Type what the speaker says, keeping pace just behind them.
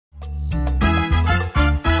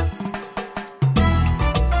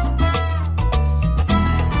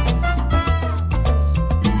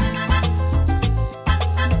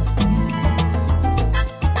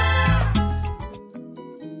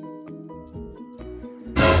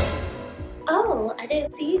Oh, I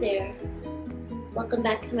didn't see you there. Welcome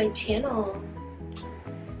back to my channel.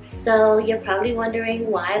 So you're probably wondering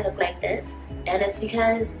why I look like this, and it's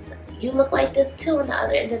because you look like this too on the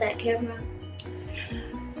other end of that camera.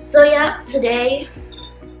 So yeah, today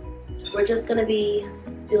we're just gonna be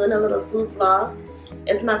doing a little food vlog.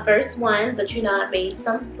 It's my first one, but you know, I made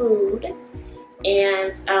some food,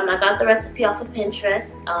 and I got the recipe off of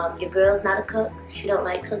Pinterest. Your girl's not a cook. She don't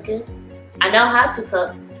like cooking. I know how to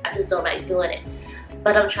cook, I just don't like doing it.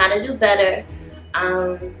 But I'm trying to do better.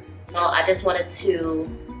 Well, I just wanted to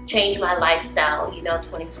change my lifestyle. You know,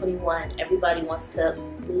 2021, everybody wants to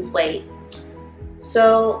lose weight.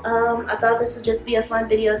 So I thought this would just be a fun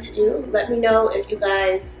video to do. Let me know if you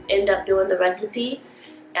guys end up doing the recipe.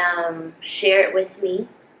 Share it with me,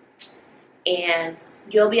 and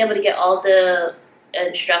you'll be able to get all the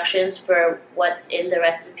instructions for what's in the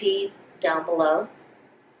recipe down below.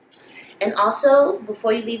 And also,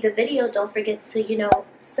 before you leave the video, don't forget to, you know,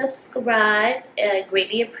 subscribe. I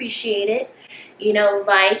greatly appreciate it. You know,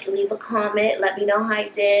 like, leave a comment, let me know how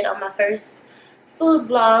you did on my first food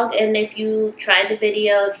vlog, and if you tried the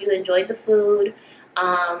video, if you enjoyed the food,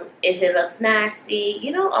 if it looks nasty,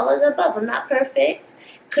 you know, all of the above. I'm not perfect,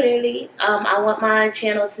 clearly. I want my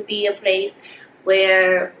channel to be a place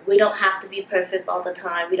where we don't have to be perfect all the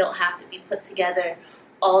time. We don't have to be put together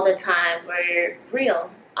all the time. We're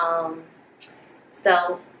real.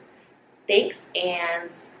 So thanks,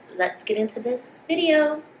 and let's get into this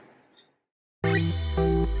video.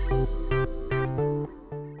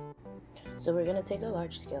 So we're gonna take a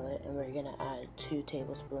large skillet and we're gonna add 2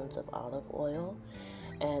 tablespoons of olive oil,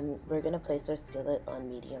 and we're gonna place our skillet on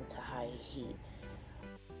medium to high heat.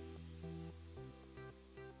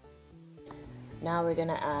 Now we're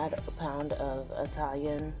gonna add a pound of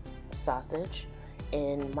Italian sausage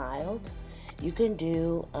in mild. You can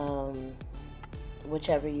do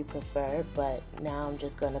whichever you prefer, but now I'm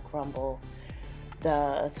just gonna crumble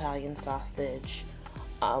the Italian sausage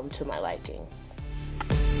to my liking.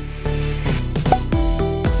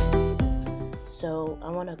 So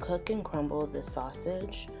I want to cook and crumble the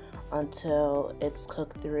sausage until it's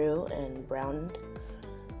cooked through and browned.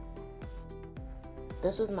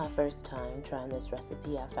 This was my first time trying this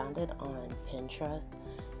recipe. I found it on Pinterest,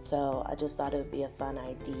 so I just thought it would be a fun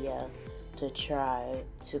idea to try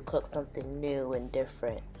to cook something new and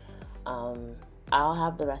different. I'll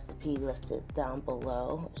have the recipe listed down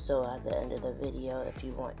below, so at the end of the video, if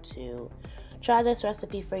you want to try this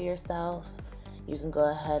recipe for yourself, you can go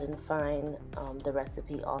ahead and find the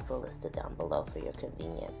recipe also listed down below for your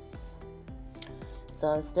convenience. So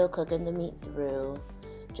I'm still cooking the meat through,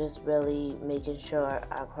 just really making sure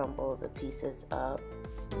I crumble the pieces up.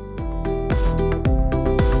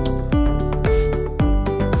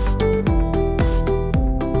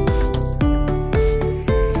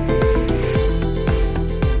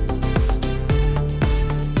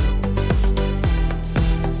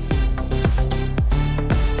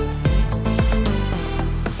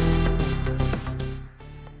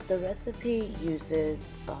 The recipe uses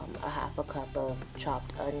a half a cup of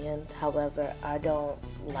chopped onions. However, I don't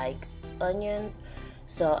like onions,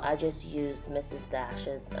 so I just used Mrs.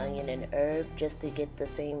 Dash's onion and herb just to get the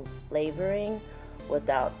same flavoring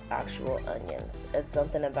without actual onions. It's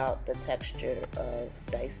something about the texture of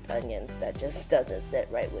diced onions that just doesn't sit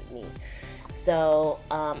right with me. So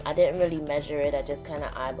I didn't really measure it. I just kind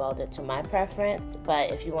of eyeballed it to my preference.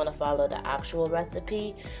 But if you want to follow the actual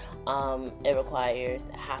recipe, it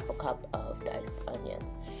requires half a cup of diced onions.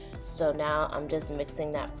 So now I'm just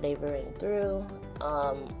mixing that flavoring through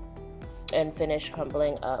and finish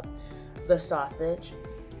crumbling up the sausage.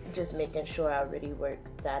 Just making sure I really work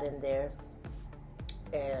that in there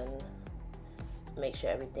and make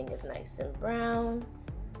sure everything is nice and brown.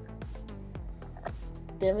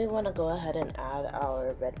 Then we want to go ahead and add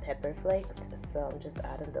our red pepper flakes. So I'm just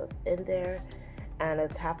adding those in there. And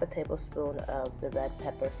it's half a tablespoon of the red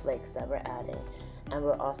pepper flakes that we're adding. And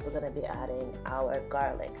we're also going to be adding our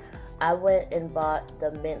garlic. I went and bought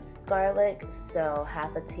the minced garlic, so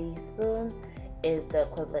half a teaspoon is the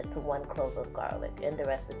equivalent to 1 clove of garlic. In the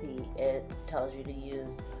recipe, it tells you to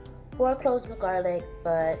use 4 cloves of garlic,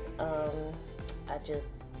 but I just,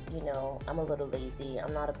 you know, I'm a little lazy.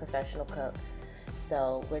 I'm not a professional cook,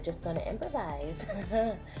 so we're just going to improvise.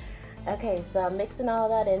 Okay, so I'm mixing all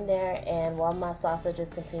that in there, and while my sausage is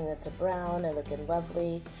continuing to brown and looking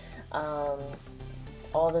lovely,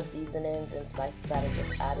 all the seasonings and spices that I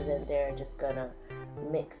just added in there are just gonna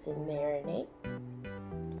mix and marinate.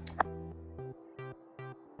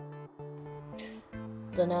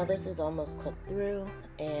 So now this is almost cooked through,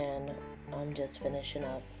 and I'm just finishing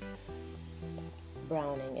up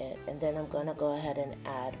browning it. And then I'm gonna go ahead and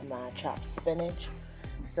add my chopped spinach.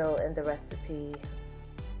 So in the recipe,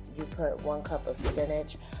 you put 1 cup of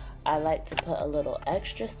spinach. I like to put a little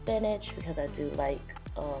extra spinach because I do like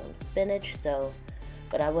spinach.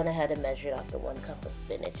 But I went ahead and measured out the 1 cup of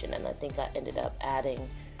spinach, and then I think I ended up adding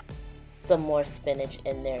some more spinach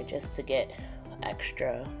in there just to get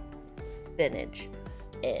extra spinach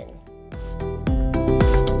in.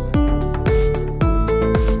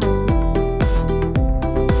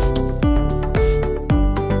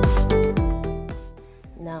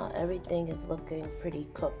 Now everything is looking pretty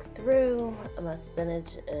cooked through. My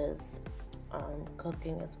spinach is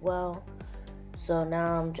cooking as well. So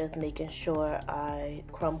now I'm just making sure I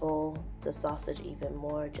crumble the sausage even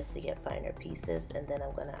more just to get finer pieces, and then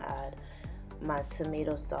I'm gonna add my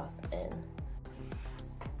tomato sauce in.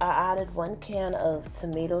 I added 1 can of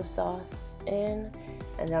tomato sauce in,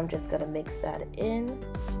 and I'm just gonna mix that in.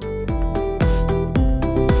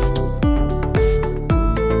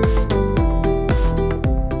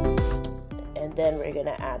 And then we're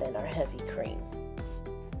gonna add in our heavy cream.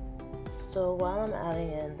 So while I'm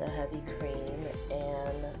adding in the heavy cream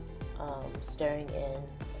and stirring in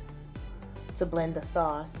to blend the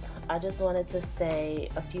sauce, I just wanted to say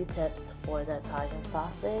a few tips for the Italian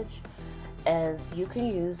sausage. As you can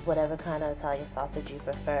use whatever kind of Italian sausage you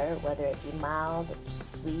prefer, whether it be mild,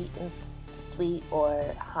 sweet or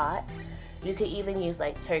hot. You could even use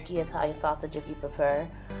like turkey Italian sausage if you prefer,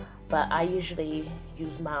 but I usually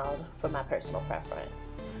use mild for my personal preference.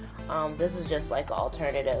 This is just like an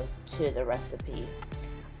alternative to the recipe,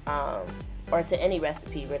 or to any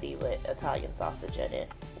recipe really with Italian sausage in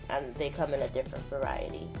it, and they come in a different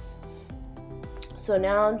varieties. So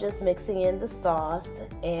now I'm just mixing in the sauce,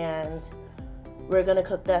 and we're gonna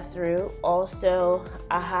cook that through. Also,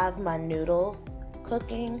 I have my noodles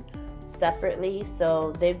cooking separately,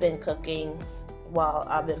 so they've been cooking while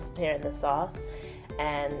I've been preparing the sauce,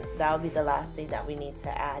 and that'll be the last thing that we need to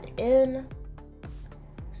add in.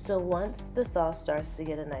 So once the sauce starts to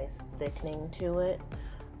get a nice thickening to it,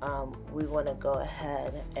 we want to go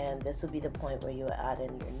ahead, and this will be the point where you add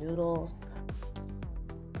in your noodles.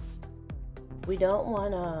 We don't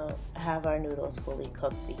want to have our noodles fully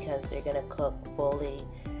cooked because they're going to cook fully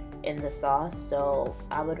in the sauce. So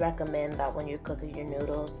I would recommend that when you're cooking your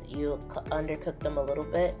noodles, you undercook them a little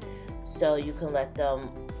bit so you can let them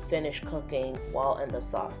finish cooking while in the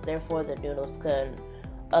sauce. Therefore, the noodles can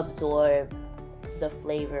absorb the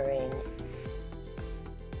flavoring.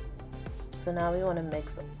 So now we want to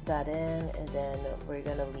mix that in, and then we're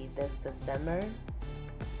going to leave this to simmer.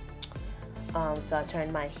 So I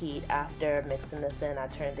turned my heat after mixing this in. I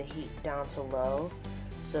turned the heat down to low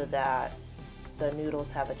so that the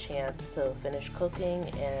noodles have a chance to finish cooking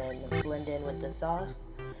and blend in with the sauce.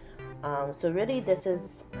 So really this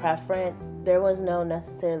is preference. There was no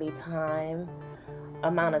necessarily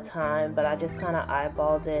amount of time, but I just kind of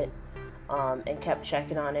eyeballed it and kept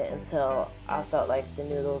checking on it until I felt like the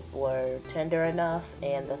noodles were tender enough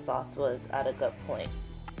and the sauce was at a good point.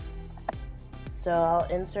 So I'll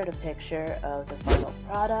insert a picture of the final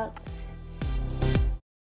product.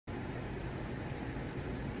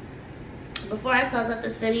 Before I close out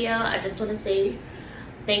this video, I just want to say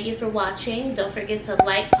thank you for watching. Don't forget to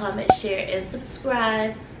like, comment, share, and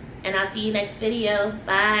subscribe. And I'll see you next video.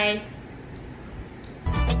 Bye.